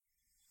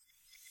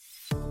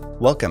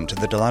Welcome to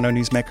the Delano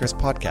Newsmakers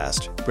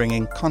podcast,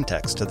 bringing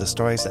context to the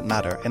stories that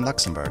matter in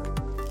Luxembourg.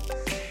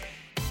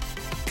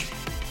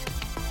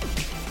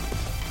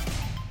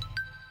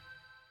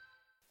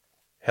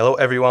 Hello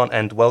everyone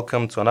and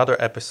welcome to another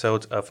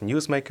episode of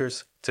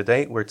Newsmakers.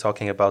 Today we're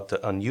talking about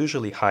the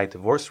unusually high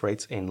divorce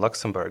rates in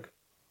Luxembourg.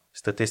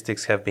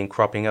 Statistics have been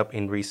cropping up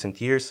in recent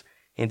years,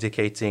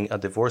 indicating a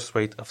divorce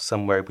rate of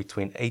somewhere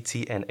between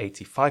 80 and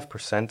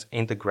 85%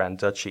 in the Grand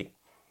Duchy.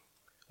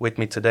 With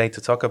me today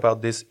to talk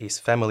about this is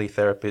family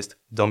therapist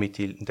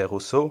Domitille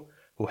Desrousseaux,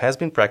 who has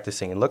been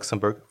practicing in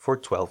Luxembourg for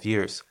 12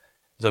 years.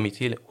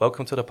 Domitille,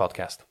 welcome to the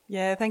podcast.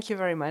 Yeah, thank you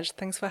very much.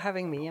 Thanks for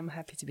having me. I'm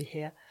happy to be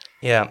here.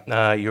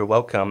 Yeah, you're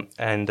welcome.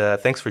 And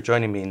thanks for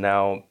joining me.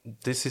 Now,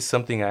 this is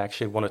something I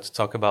actually wanted to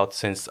talk about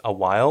since a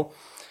while.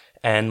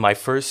 And my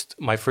first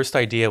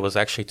idea was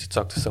actually to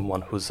talk to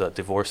someone who's a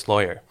divorce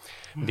lawyer,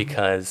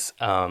 because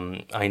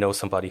I know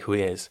somebody who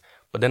is.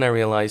 But then I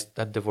realized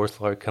that divorce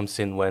lawyer comes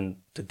in when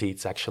the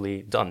deed's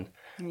actually done.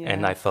 Yeah.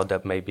 And I thought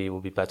that maybe it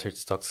would be better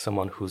to talk to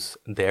someone who's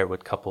there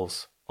with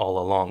couples all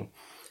along.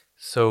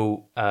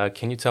 So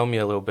can you tell me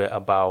a little bit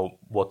about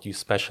what you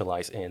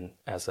specialize in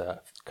as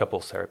a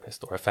couples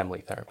therapist or a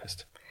family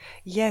therapist?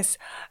 Yes,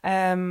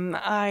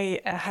 I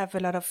have a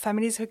lot of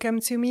families who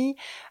come to me,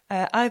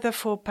 either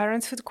for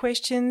parenthood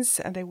questions,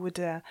 and they would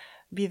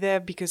be there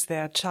because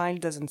their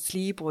child doesn't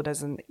sleep or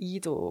doesn't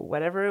eat or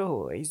whatever,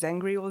 or is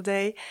angry all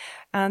day.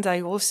 And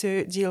I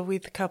also deal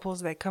with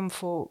couples that come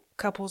for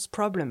couples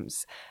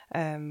problems,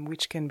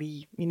 which can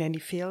be in any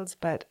field.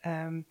 But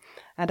and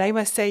I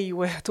must say, you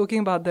were talking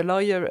about the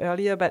lawyer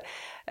earlier, but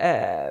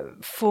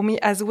for me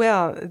as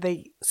well,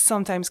 they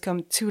sometimes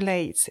come too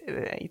late.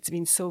 It's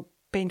been so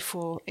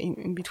painful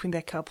in between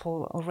their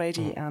couple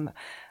already, and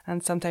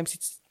sometimes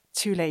it's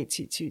too late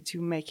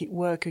to make it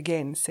work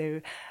again. So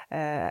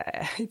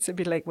it's a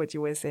bit like what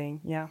you were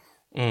saying. Yeah.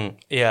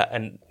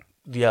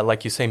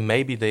 Like you say,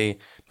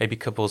 maybe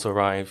couples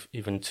arrive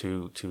even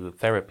to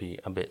therapy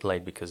a bit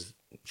late because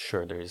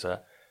sure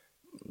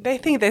they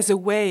think there's a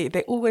way.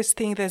 They always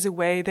think there's a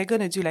way. They're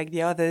going to do like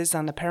the others,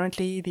 and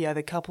apparently the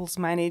other couples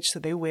manage, so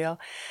they will.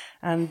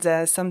 And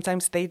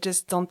sometimes they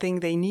just don't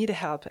think they need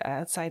help,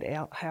 outside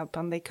help,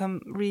 and they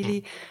come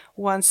really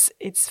once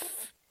it's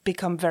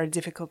become very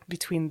difficult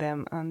between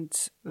them, and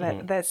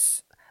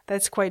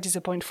that's quite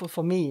disappointing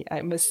for me,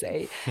 I must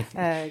say,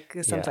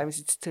 because sometimes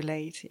it's too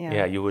late.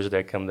 Yeah, you wish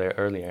they'd come there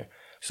earlier.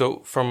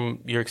 So from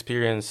your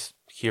experience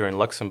here in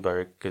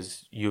Luxembourg,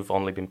 because you've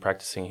only been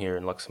practicing here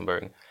in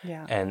Luxembourg,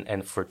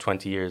 and for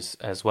 20 years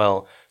as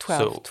well.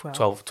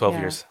 12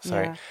 years,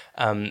 sorry.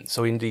 Yeah.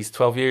 So in these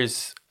 12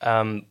 years,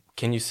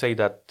 can you say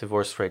that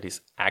divorce rate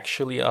is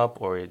actually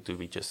up, or do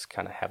we just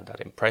kind of have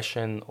that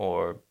impression,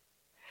 or...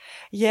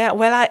 Yeah,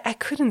 well, I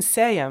couldn't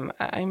say,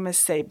 I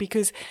must say,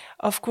 because,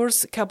 of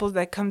course, couples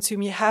that come to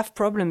me have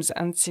problems.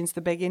 And since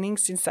the beginning,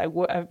 since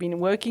I've been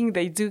working,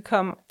 they do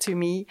come to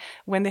me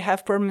when they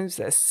have problems.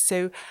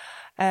 So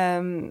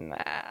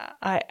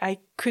I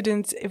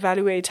couldn't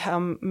evaluate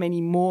how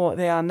many more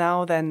there are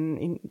now than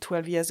in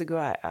 12 years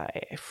ago.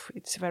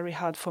 It's very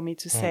hard for me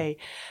to say.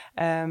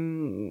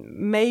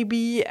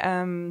 Maybe...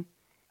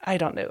 I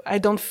don't know. I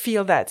don't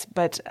feel that,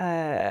 but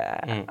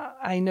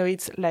I know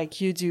it's like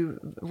you do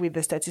with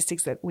the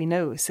statistics that we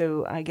know.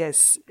 So I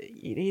guess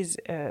it is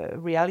a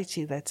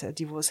reality that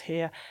divorce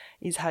here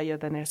is higher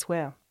than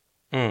elsewhere.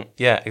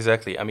 Yeah,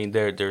 exactly. I mean,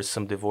 there's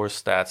some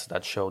divorce stats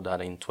that show that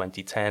in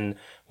 2010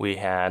 we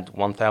had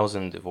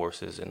 1,000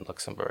 divorces in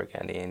Luxembourg,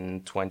 and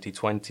in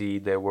 2020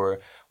 there were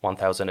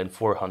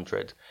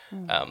 1,400.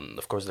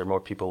 Of course, there are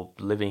more people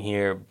living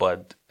here,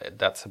 but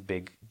that's a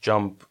big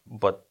jump.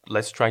 But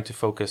let's try to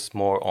focus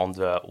more on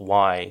the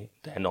why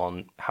than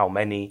on how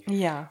many.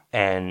 Yeah.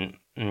 And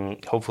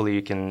hopefully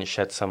you can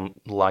shed some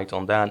light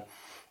on that.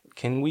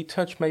 Can we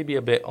touch maybe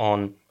a bit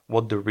on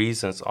what the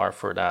reasons are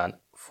for that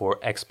for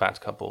expat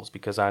couples?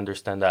 Because I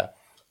understand that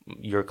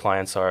your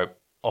clients are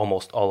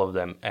almost all of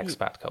them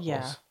expat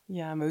couples.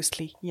 Yeah,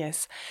 mostly,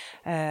 yes.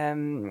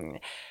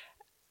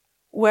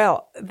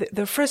 Well,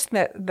 the first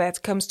that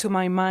comes to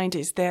my mind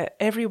is that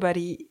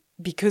everybody,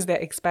 because they're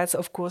expats,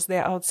 of course,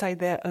 they're outside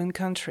their own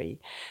country.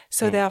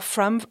 So they are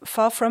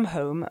far from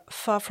home,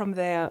 far from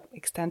their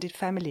extended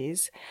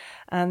families,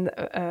 and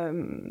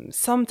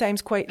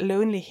sometimes quite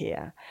lonely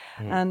here.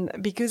 And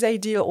because I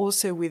deal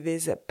also with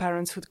these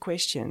parenthood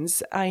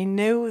questions, I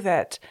know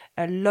that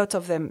a lot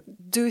of them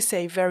do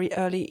say very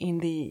early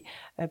in the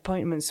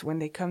appointments when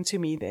they come to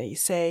me, they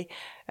say,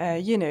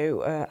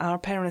 our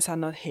parents are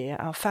not here,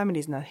 our family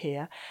is not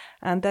here.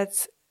 And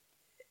that's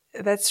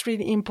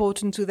really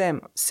important to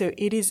them. So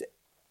it is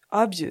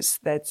obvious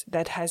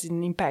that has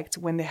an impact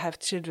when they have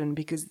children,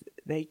 because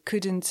they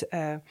couldn't,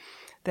 they're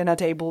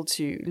not able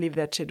to leave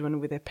their children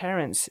with their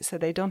parents. So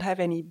they don't have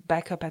any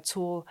backup at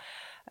all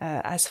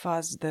as far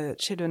as the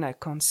children are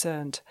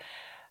concerned.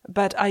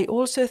 But I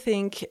also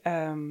think,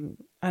 and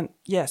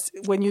yes,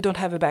 when you don't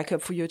have a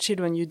backup for your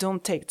children, you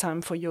don't take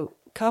time for your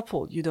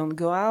couple. You don't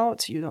go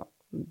out, you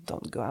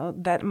don't go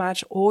out that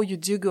much, or you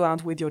do go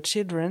out with your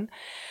children.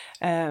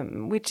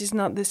 which is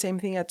not the same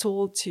thing at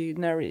all to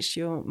nourish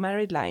your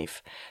married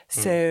life.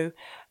 So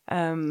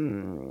that's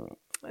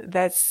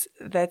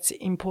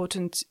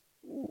important.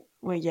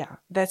 Well, yeah,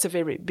 that's a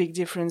very big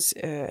difference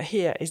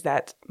here, is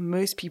that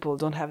most people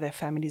don't have their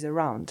families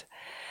around.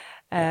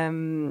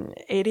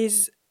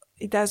 It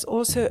has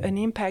also an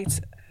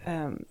impact,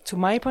 to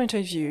my point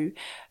of view,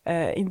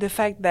 in the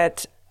fact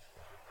that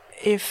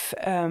if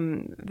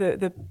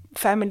the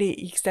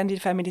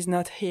extended family is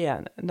not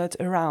here, not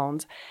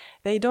around,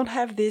 they don't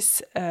have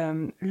this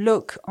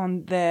look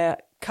on their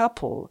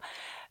couple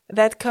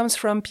that comes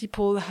from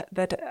people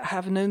that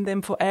have known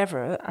them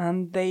forever,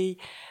 and they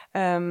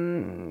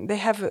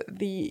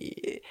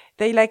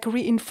like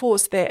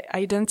reinforce their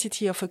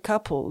identity of a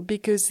couple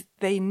because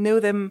they know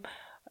them.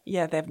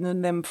 Yeah, they've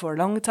known them for a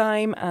long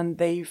time, and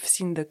they've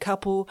seen the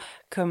couple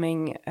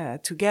coming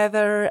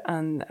together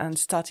and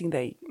starting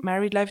their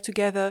married life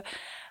together,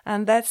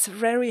 and that's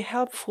very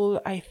helpful,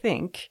 I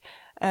think,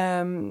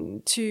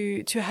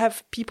 to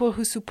have people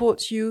who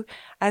support you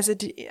as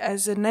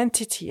an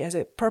entity, as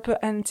a proper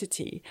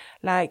entity.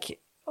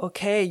 Like,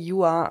 okay,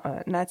 you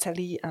are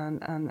Natalie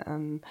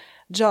and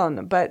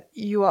John, but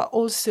you are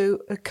also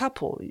a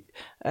couple.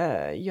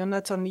 You're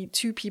not only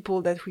two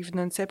people that we've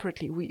known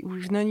separately.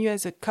 We've known you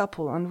as a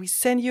couple, and we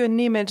send you an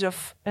image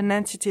of an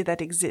entity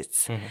that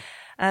exists. Mm-hmm.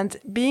 And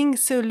being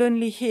so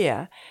lonely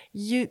here,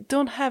 you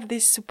don't have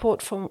this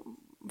support from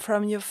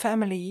your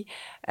family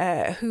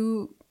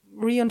who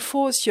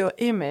reinforce your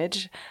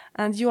image,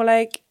 and you're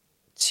like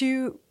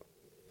two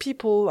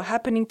people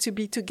happening to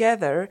be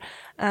together.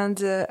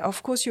 And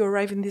of course, you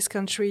arrive in this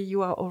country,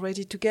 you are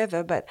already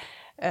together, but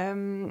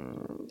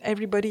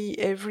every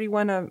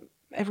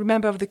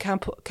member of the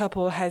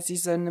couple has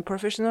his own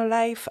professional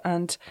life.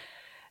 And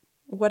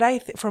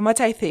from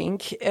what I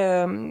think,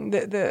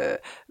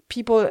 the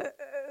people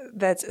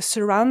that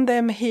surround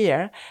them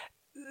here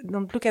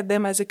don't look at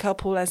them as a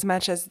couple as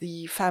much as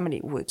the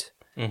family would.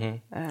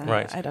 Mm-hmm.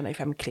 Right. I don't know if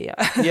I'm clear.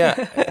 Yeah,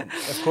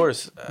 of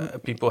course.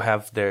 People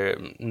have their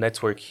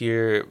network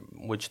here,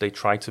 which they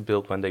try to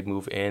build when they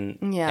move in.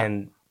 Yeah.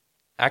 And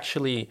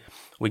actually,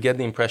 we get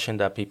the impression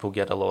that people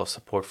get a lot of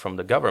support from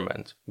the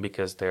government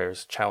because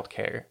there's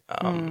childcare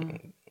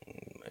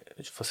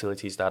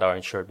facilities that are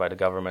insured by the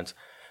government.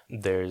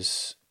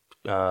 There's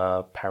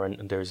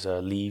there's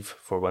a leave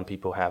for when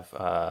people have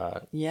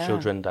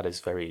children that is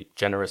very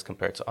generous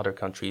compared to other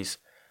countries.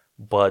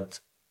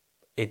 But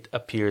it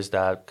appears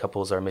that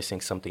couples are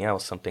missing something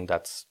else, something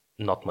that's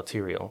not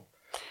material.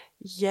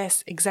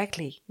 Yes,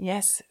 exactly.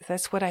 Yes,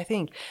 that's what I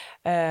think.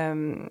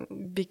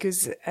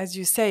 Because, as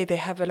you say, they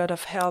have a lot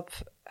of help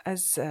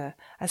as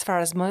far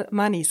as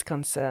money is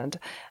concerned,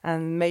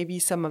 and maybe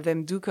some of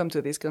them do come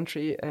to this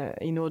country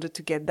in order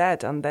to get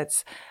that. And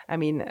that's, I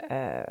mean,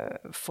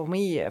 for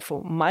me,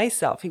 for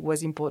myself, it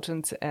was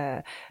important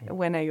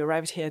when I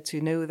arrived here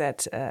to know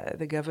that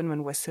the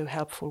government was so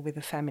helpful with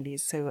the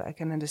families. So I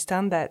can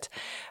understand that,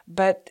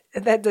 but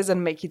that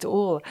doesn't make it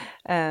all.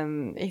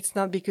 It's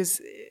not because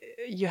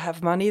you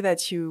have money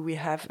that we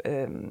have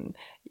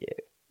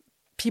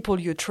people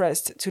you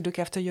trust to look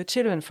after your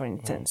children, for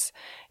instance.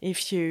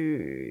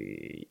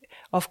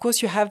 Of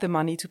course, you have the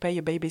money to pay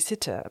a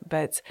babysitter,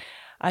 but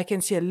I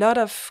can see a lot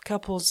of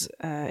couples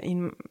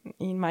in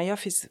my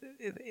office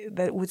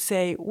that would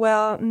say,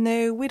 well,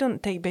 no, we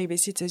don't take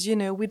babysitters,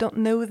 we don't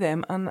know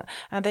them, and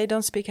they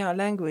don't speak our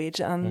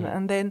language,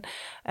 and then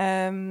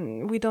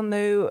we don't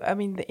know, I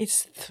mean,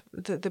 it's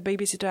the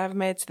babysitter I've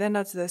met, they're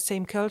not the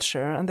same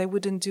culture, and they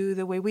wouldn't do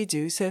the way we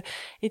do, so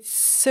it's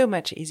so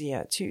much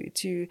easier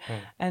to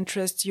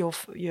entrust your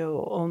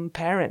own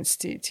parents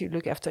to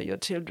look after your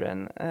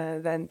children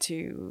than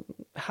to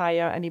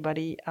hire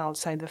anybody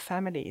outside the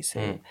family.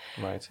 So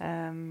right.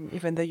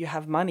 Even though you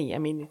have money, I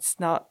mean, it's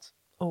not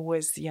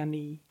always the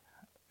only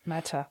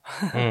matter.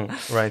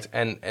 Right.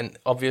 And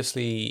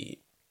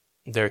obviously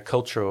there are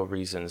cultural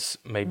reasons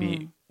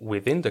maybe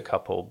within the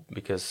couple,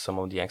 because some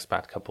of the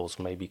expat couples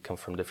maybe come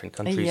from different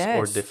countries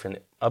or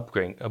different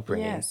upbringing.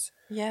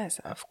 Yes,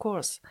 of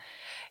course.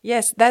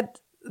 Yes,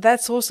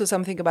 that's also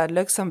something about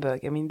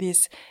Luxembourg. I mean,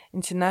 this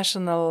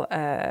international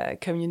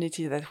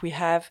community that we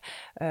have,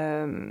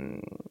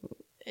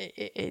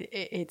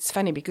 it's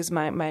funny because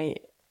my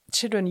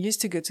children used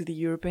to go to the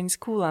European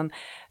school, and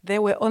they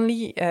were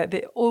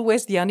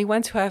always the only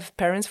ones who have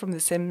parents from the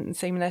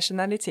same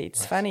nationality.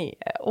 It's funny.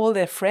 All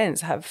their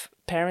friends have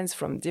parents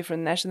from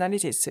different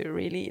nationalities. So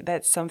really,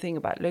 that's something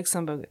about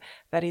Luxembourg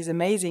that is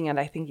amazing, and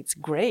I think it's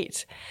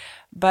great.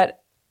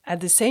 But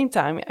at the same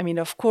time, I mean,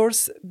 of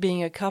course,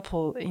 being a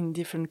couple in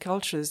different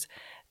cultures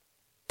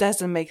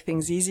doesn't make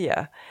things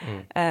easier,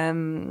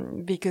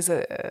 because,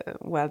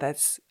 well,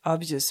 that's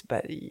obvious,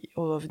 but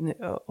all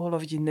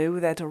of you know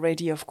that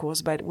already, of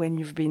course. But when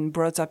you've been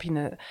brought up in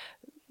a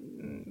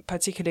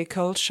particular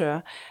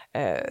culture,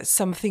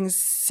 some things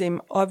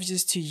seem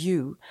obvious to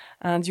you,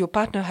 and your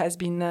partner has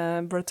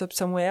been brought up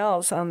somewhere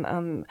else,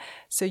 and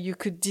so you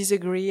could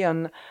disagree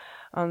on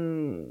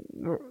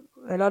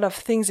a lot of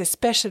things,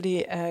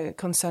 especially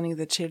concerning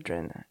the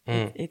children.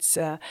 It's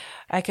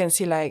I can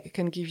see, like, I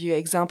can give you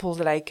examples,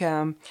 like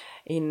I've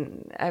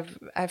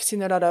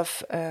seen a lot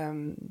of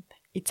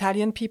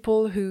Italian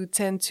people who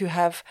tend to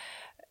have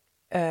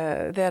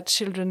their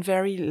children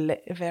very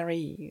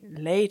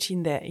late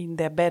in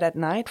their bed at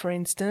night, for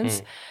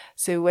instance.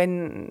 So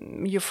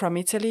when you're from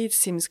Italy, it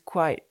seems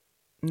quite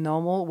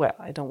normal. Well,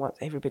 I don't want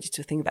everybody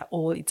to think that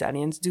all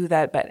Italians do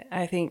that, but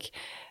I think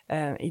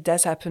it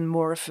does happen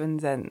more often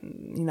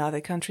than in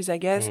other countries, I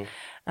guess.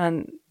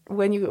 And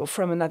when you're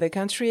from another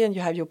country and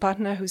you have your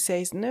partner who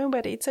says, no,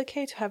 but it's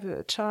okay to have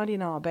a child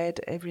in our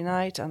bed every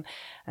night, and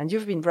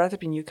you've been brought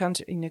up in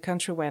a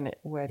country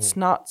where it's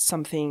not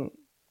something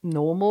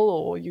normal,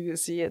 or you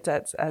see it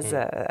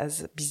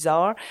as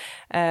bizarre,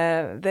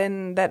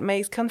 then that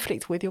makes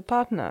conflict with your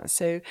partner.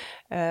 So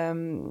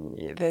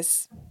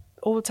there's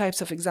all types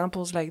of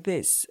examples like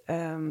this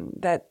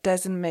that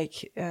doesn't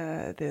make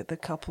the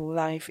couple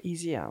life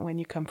easier when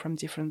you come from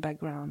different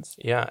backgrounds.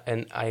 Yeah,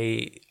 and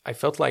I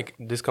felt like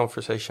this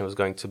conversation was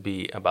going to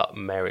be about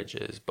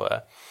marriages,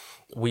 but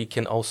we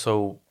can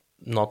also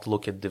not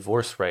look at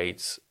divorce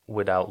rates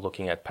without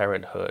looking at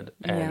parenthood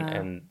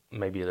and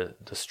maybe the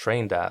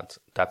strain that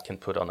can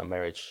put on a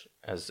marriage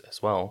as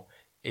well.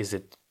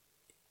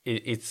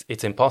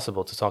 It's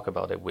impossible to talk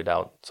about it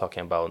without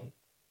talking about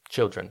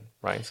children,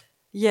 right?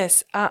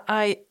 Yes,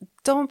 I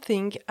don't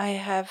think I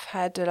have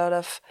had a lot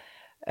of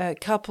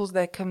couples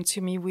that come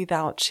to me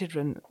without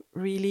children.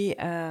 Really,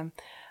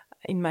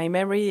 in my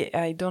memory,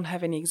 I don't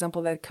have any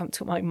example that come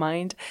to my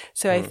mind.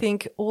 So I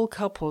think all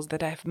couples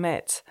that I've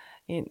met,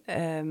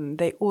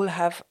 they all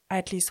have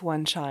at least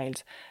one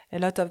child. A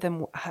lot of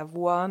them have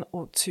one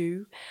or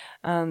two,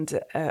 and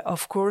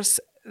of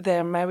course,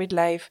 their married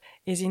life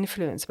is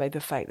influenced by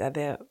the fact that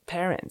they're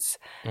parents,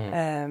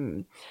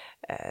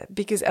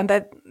 because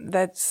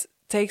that's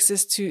takes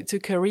us to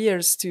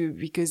careers too,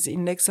 because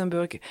in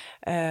Luxembourg,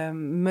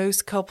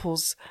 most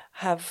couples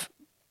have,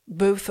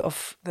 both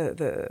of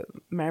the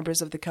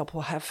members of the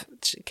couple have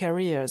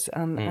careers,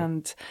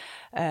 and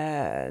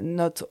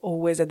not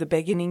always at the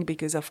beginning,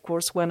 because of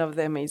course one of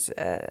them is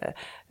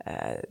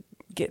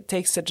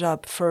takes a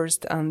job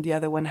first and the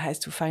other one has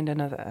to find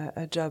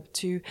a job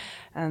too,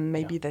 and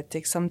maybe that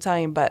takes some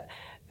time, but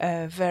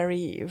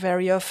very,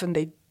 very often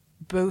they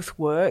both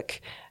work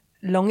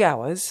long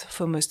hours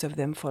for most of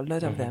them, for a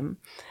lot of them.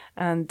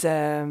 And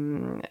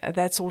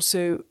that's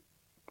also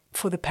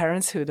for the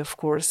parenthood, of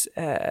course,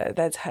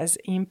 that has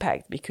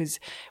impact, because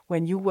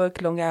when you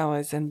work long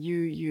hours and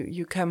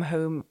you come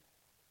home,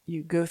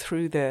 you go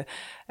through the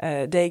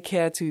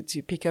daycare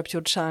to pick up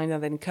your child,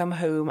 and then come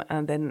home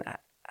and then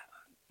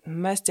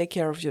must take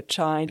care of your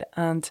child,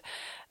 and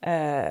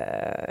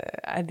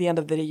at the end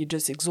of the day you're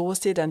just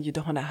exhausted and you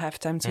don't have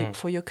time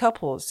for your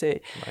couple. So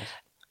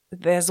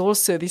there's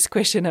also this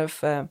question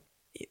of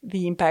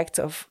the impact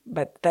of,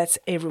 but that's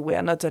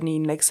everywhere, not only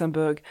in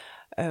Luxembourg,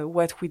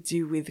 what we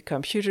do with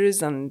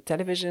computers and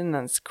television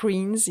and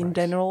screens in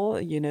general.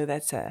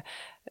 That's a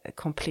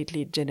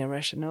completely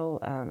generational,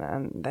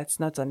 and that's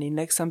not only in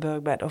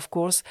Luxembourg, but of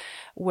course,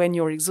 when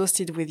you're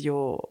exhausted with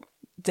your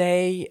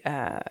day,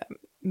 a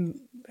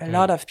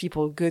lot of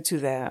people go to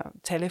their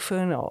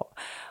telephone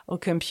or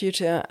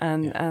computer,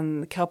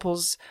 and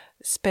couples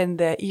spend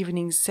their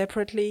evenings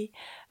separately,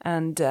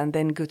 and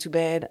then go to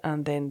bed,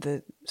 and then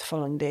the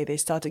following day they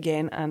start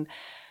again. And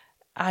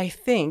I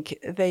think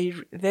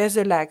there's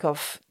a lack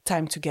of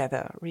time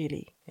together,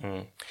 really.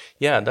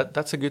 Yeah,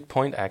 that's a good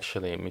point,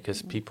 actually,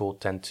 because people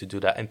tend to do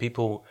that, and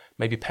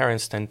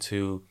parents tend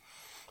to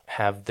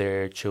have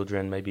their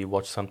children maybe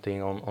watch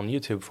something on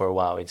YouTube for a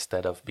while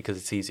instead of, because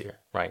it's easier,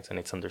 right? And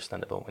it's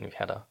understandable when you've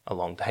had a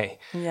long day.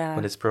 Yeah.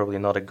 But it's probably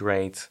not a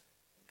great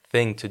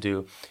thing to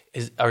do.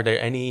 Are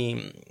there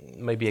any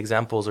maybe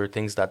examples or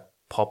things that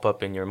pop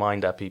up in your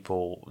mind that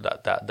people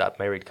that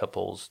married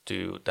couples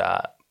do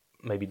that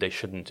maybe they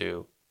shouldn't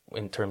do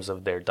in terms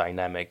of their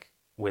dynamic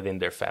within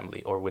their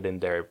family or within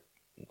their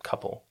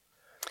couple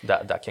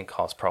that can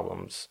cause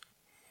problems?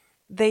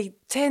 They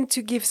tend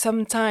to give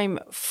some time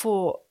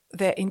for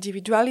their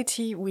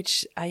individuality,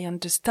 which I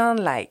understand,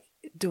 like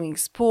doing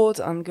sport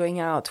and going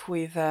out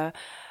with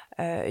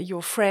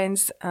your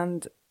friends,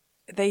 and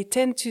they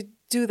tend to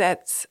do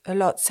that a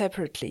lot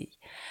separately.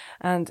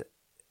 And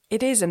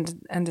it is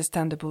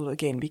understandable,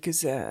 again,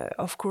 because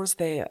of course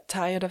they are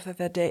tired of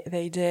their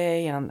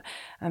day and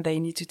they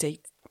need to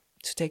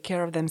take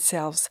care of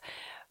themselves.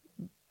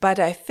 But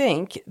I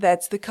think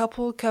that the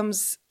couple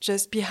comes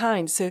just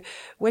behind. So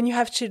when you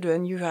have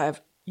children, you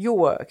have your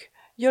work,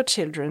 your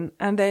children,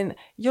 and then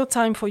your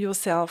time for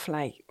yourself,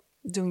 like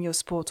doing your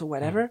sport or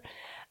whatever.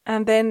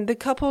 And then the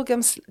couple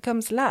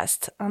comes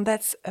last, and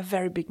that's a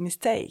very big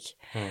mistake.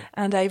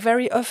 And I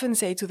very often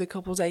say to the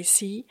couples I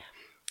see,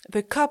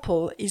 the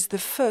couple is the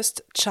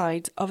first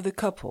child of the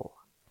couple.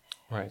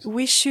 Right.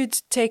 We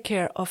should take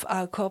care of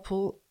our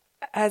couple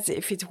as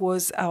if it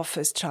was our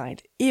first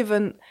child,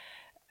 even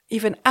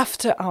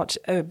after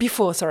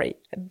before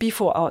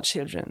our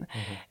children,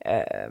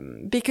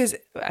 because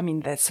I mean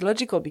that's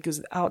logical,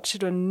 because our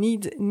children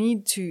need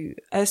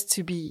us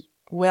to be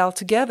well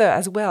together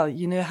as well.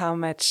 You know how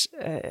much,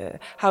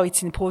 how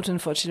it's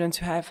important for children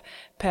to have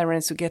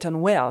parents who get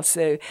on well.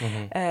 So,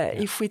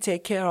 if we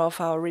take care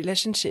of our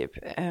relationship,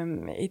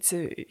 it's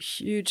a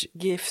huge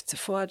gift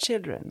for our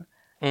children.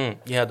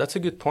 Yeah, that's a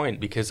good point,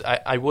 because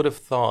I would have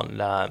thought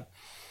that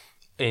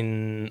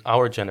in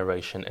our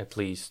generation, at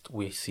least,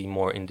 we see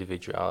more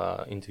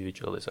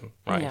individualism,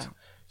 right? Yeah.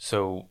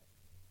 So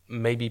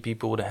maybe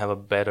people would have a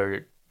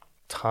better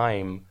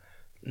time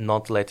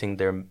not letting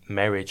their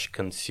marriage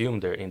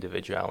consume their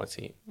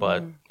individuality.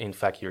 But in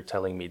fact, you're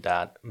telling me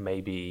that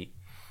maybe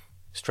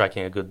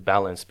striking a good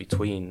balance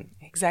between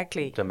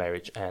Exactly. the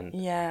marriage and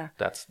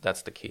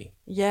that's the key.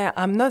 Yeah,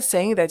 I'm not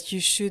saying that you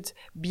should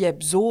be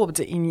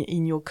absorbed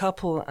in your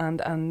couple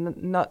and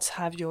not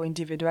have your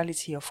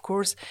individuality. Of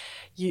course,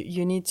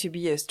 you need to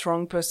be a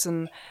strong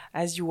person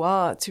as you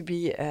are to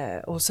be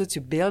also to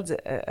build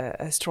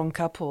a strong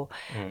couple.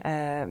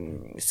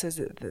 So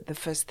the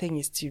first thing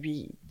is to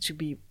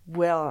be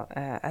well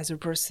as a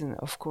person,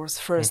 of course,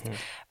 first.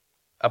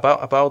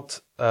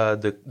 About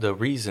the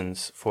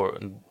reasons for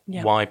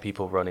why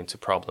people run into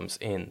problems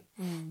in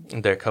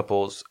their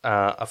couples.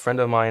 A friend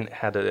of mine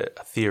had a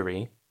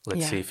theory.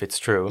 Let's see if it's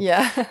true.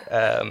 Yeah.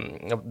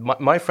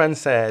 My friend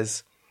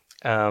says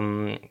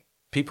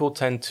people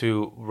tend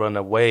to run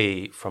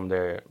away from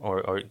their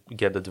or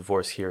get the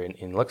divorce here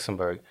in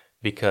Luxembourg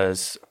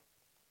because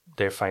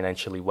they're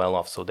financially well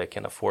off, so they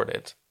can afford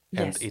it,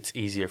 and it's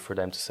easier for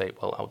them to say,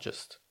 "Well, I'll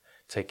just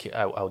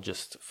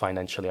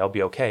financially, I'll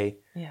be okay.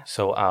 Yeah.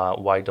 So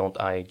why don't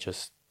I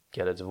just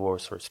get a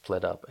divorce or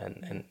split up?"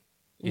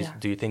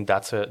 Do you think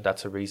that's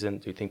a reason?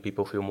 Do you think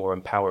people feel more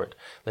empowered?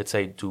 Let's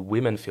say, do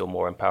women feel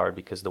more empowered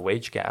because the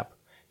wage gap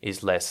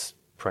is less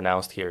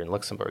pronounced here in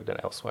Luxembourg than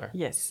elsewhere?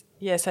 Yes,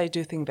 I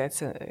do think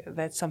that's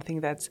something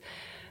that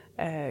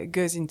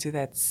goes into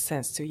that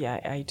sense too. Yeah,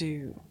 I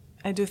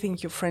do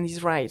think your friend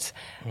is right.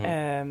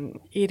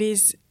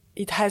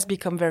 It has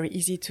become very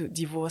easy to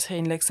divorce here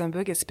in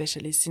Luxembourg,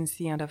 especially since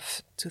the end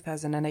of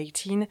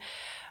 2018,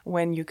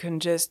 when you can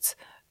just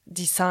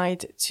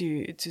decide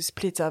to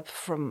split up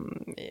from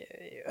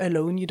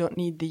alone. You don't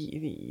need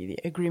the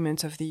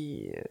agreement of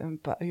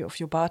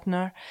your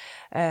partner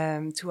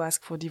to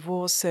ask for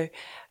divorce. So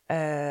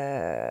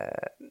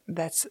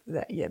that's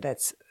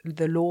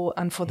the law.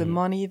 And for the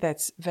money,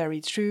 that's very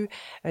true.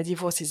 A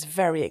divorce is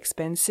very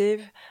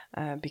expensive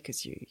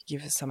because you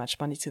give so much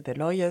money to the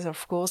lawyers,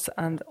 of course,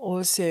 and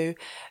also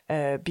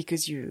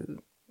because you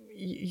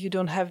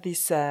don't have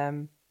this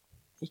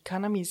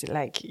economies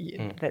like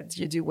that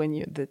you do when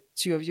the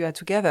two of you are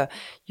together.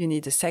 You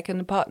need a second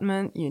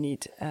apartment, you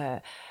need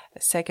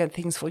second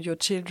things for your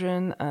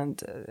children,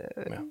 and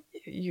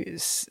you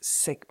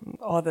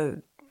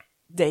other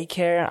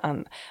daycare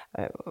and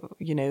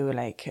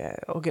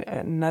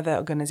another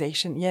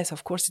organization. Yes,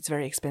 of course, it's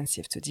very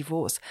expensive to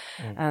divorce,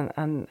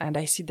 and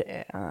I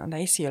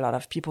see a lot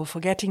of people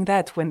forgetting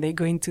that when they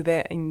go into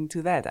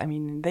that. I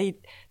mean, they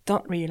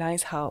don't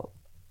realize how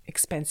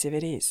expensive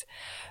it is.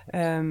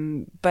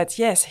 But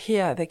yes,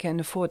 here they can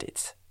afford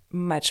it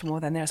much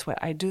more than elsewhere.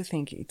 I do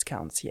think it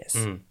counts. Yes.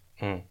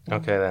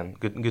 Okay, then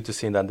good to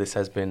see that this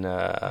has been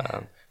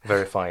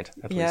verified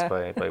at least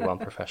by one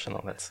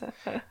professional.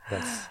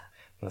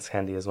 That's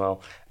handy as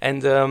well.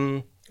 And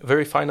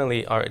very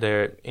finally, are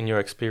there, in your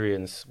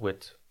experience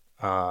with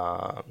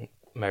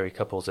married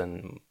couples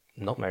and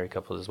not married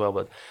couples as well,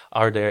 but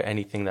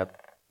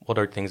what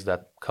are things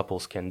that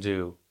couples can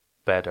do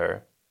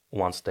better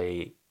once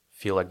they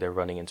feel like they're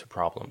running into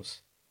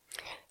problems?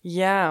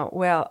 Yeah,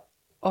 well,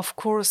 of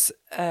course,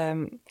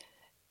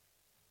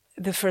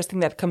 the first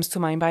thing that comes to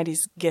my mind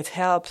is get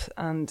help,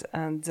 and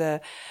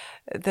the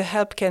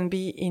help can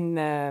be in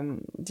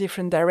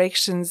different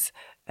directions.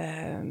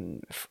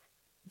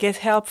 Get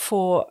help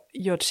for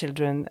your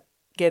children,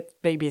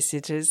 get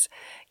babysitters,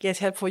 get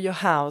help for your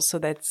house so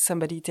that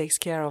somebody takes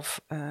care of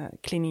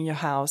cleaning your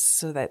house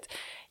so that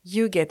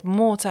you get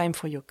more time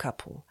for your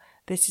couple.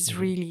 This is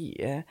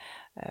really,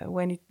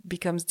 when it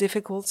becomes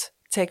difficult,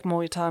 take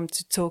more time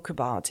to talk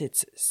about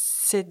it.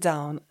 Sit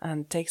down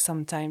and take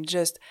some time.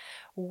 Just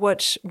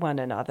watch one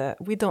another.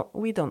 We don't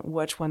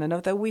watch one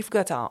another. We've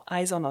got our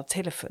eyes on our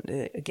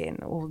telephone again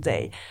all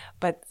day,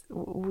 but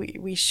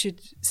we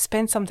should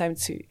spend some time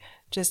to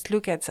just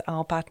look at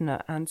our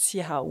partner and see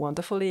how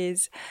wonderful he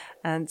is.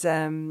 And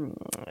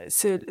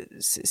so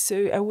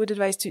I would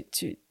advise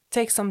to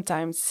take some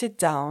time, sit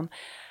down,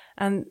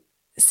 and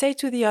say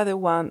to the other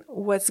one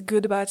what's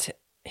good about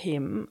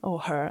him or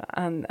her,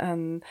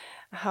 and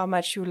how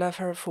much you love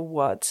her for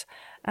what.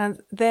 And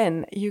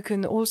then you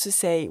can also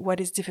say what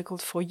is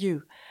difficult for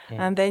you.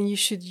 And then you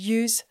should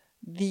use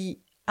the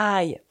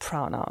I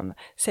pronoun.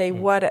 Say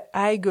what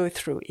I go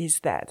through is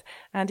that.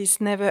 And it's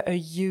never a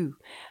you.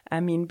 I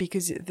mean,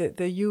 because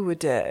the you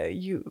would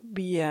you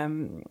be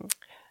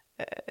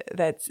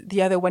that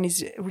the other one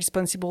is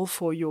responsible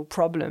for your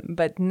problem.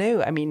 But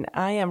no, I mean,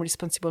 I am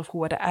responsible for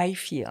what I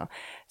feel.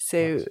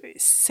 So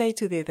say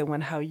to the other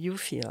one how you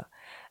feel.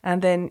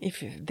 And then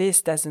if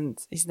this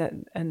is not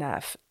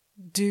enough,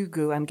 do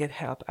go and get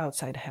help,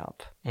 outside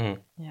help.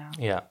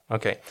 Yeah.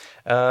 Okay.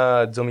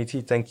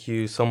 Domiti, thank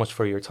you so much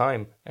for your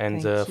time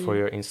and for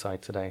your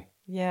insight today.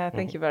 Yeah,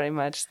 thank you very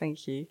much.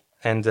 Thank you.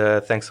 And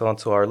thanks a lot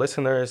to our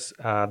listeners.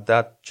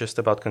 That just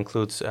about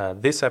concludes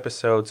this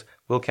episode.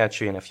 We'll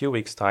catch you in a few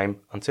weeks' time.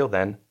 Until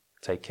then,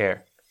 take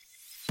care.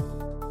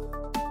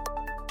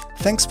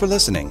 Thanks for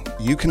listening.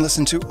 You can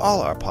listen to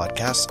all our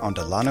podcasts on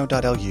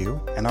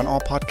Delano.lu and on all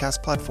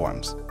podcast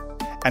platforms.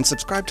 And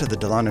subscribe to the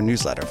Delano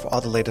newsletter for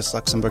all the latest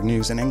Luxembourg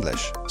news in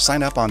English.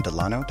 Sign up on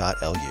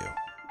Delano.lu.